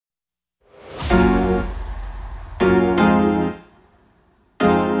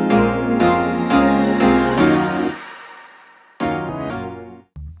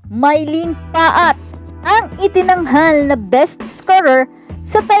mylenepaat ang itinanghal na best scorer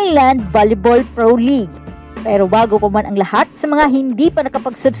sa Thailand Volleyball Pro League. Pero bago pa man ang lahat, sa mga hindi pa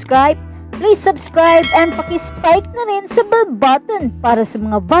nakapag-subscribe, please subscribe and paki-spike na rin sa bell button para sa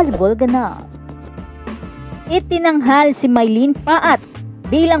mga volleyball ganap. Itinanghal si mylenepaat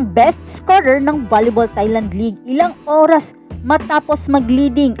bilang best scorer ng Volleyball Thailand League ilang oras matapos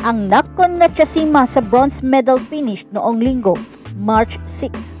mag-leading ang Nakhon Ratchasima sa bronze medal finish noong linggo, March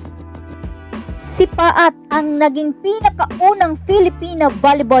 6. Si Paat ang naging pinakaunang Filipino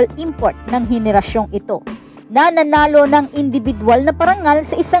volleyball import ng henerasyong ito na nanalo ng individual na parangal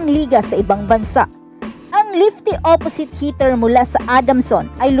sa isang liga sa ibang bansa. Ang lefty opposite hitter mula sa Adamson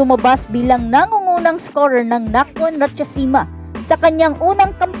ay lumabas bilang nangungunang scorer ng Nakhon Ratchasima sa kanyang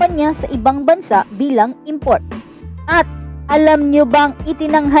unang kampanya sa ibang bansa bilang import. At alam nyo bang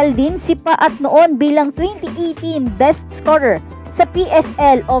itinanghal din si Paat noon bilang 2018 best scorer sa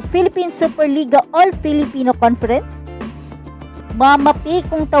PSL o Philippine Superliga All-Filipino Conference? Mamapi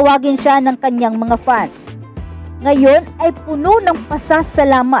kung tawagin siya ng kanyang mga fans. Ngayon ay puno ng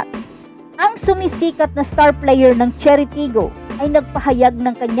pasasalamat. Ang sumisikat na star player ng Cheritigo ay nagpahayag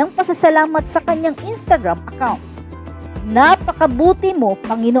ng kanyang pasasalamat sa kanyang Instagram account. Napakabuti mo,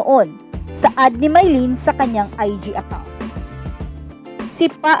 Panginoon, saad ni Mylene sa kanyang IG account. Si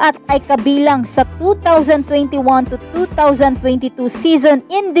Paat ay kabilang sa 2021 to 2022 season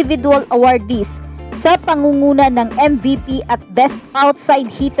individual awardees sa pangunguna ng MVP at Best Outside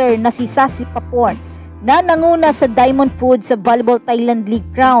Hitter na si Sasi Paporn na nanguna sa Diamond Food sa Volleyball Thailand League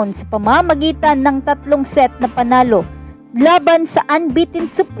crown sa pamamagitan ng 3 set na panalo laban sa unbeaten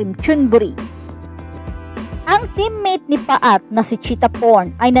Supreme Chunburi. Ang teammate ni Paat na si Chita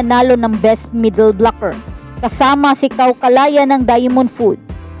Porn ay nanalo ng Best Middle Blocker kasama si Kaukalaya ng Diamond Food.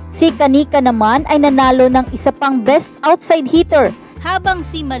 Si Kanika naman ay nanalo ng isa pang Best Outside Hitter habang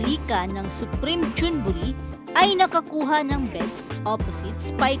si Malika ng Supreme Chunburi ay nakakuha ng Best Opposite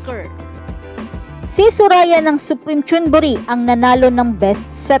Spiker. Si Suraya ng Supreme Chunburi ang nanalo ng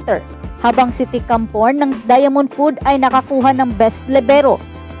Best Setter, habang si Tikampor ng Diamond Food ay nakakuha ng Best Libero.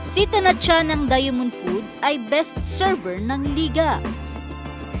 Si Tanatcha ng Diamond Food ay Best Server ng Liga.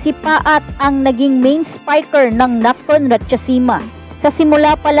 Si Paat ang naging main spiker ng Nakhon Ratchasima sa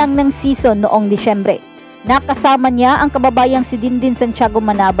simula pa lang ng season noong Disyembre. Nakasama niya ang kababayang si Dindin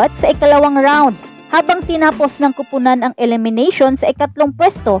Santiago-Manabat sa ikalawang round habang tinapos ng kupunan ang eliminations sa ikatlong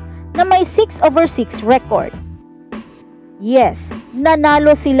pwesto na may 6/6 record. Yes,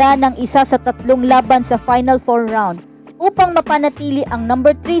 nanalo sila ng isa sa 3 laban sa Final 4 round upang mapanatili ang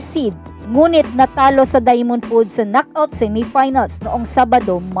number 3 seed, ngunit natalo sa Diamond Food sa knockout semifinals noong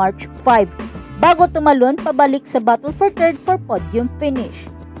Sabado, March 5, bago tumalon pabalik sa battle for third for podium finish.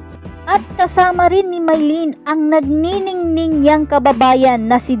 At kasama rin ni Mylene ang nagniningning niyang kababayan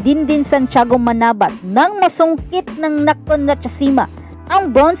na si Dindin Santiago-Manabat nang masungkit ng Nakhon Ratchasima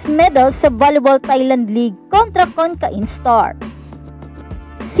ang bronze medal sa Volleyball Thailand League kontra Concain Star.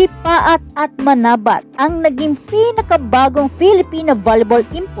 Si Paat at Manabat ang naging pinakabagong Filipino volleyball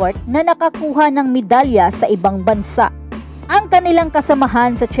import na nakakuha ng medalya sa ibang bansa. Ang kanilang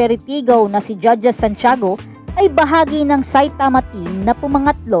kasamahan sa Cheritigo na si Dindin Santiago ay bahagi ng Saitama team na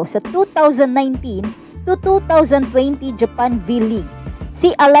pumangatlo sa 2019 to 2020 Japan V-League.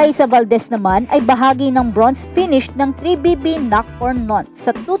 Si Alaysa Valdez naman ay bahagi ng bronze finish ng 3BB Nakhon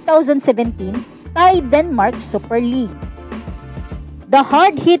sa 2017 Thai Denmark Super League. The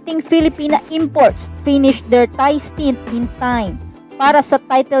hard-hitting Filipina imports finished their Thai stint in time para sa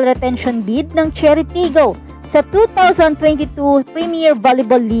title retention bid ng Cheritigo sa 2022 Premier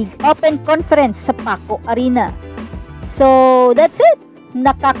Volleyball League Open Conference sa Paco Arena. So, that's it!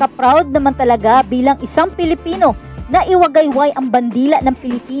 Nakaka-proud naman talaga bilang isang Pilipino na iwagayway ang bandila ng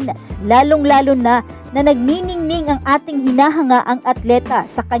Pilipinas, lalong-lalo na nagniningning ang ating hinahanga ang atleta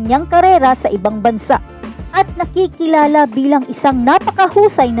sa kanyang karera sa ibang bansa at nakikilala bilang isang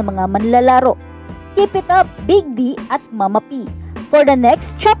napakahusay na mga manlalaro. Keep it up, Big D at Mama P, for the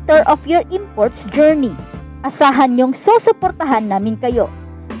next chapter of your imports journey. Asahan niyong susuportahan namin kayo.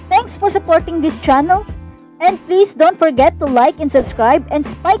 Thanks for supporting this channel. And please don't forget to like and subscribe and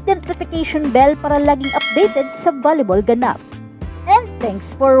spike the notification bell para laging updated sa volleyball ganap. And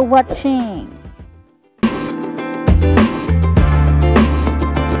thanks for watching!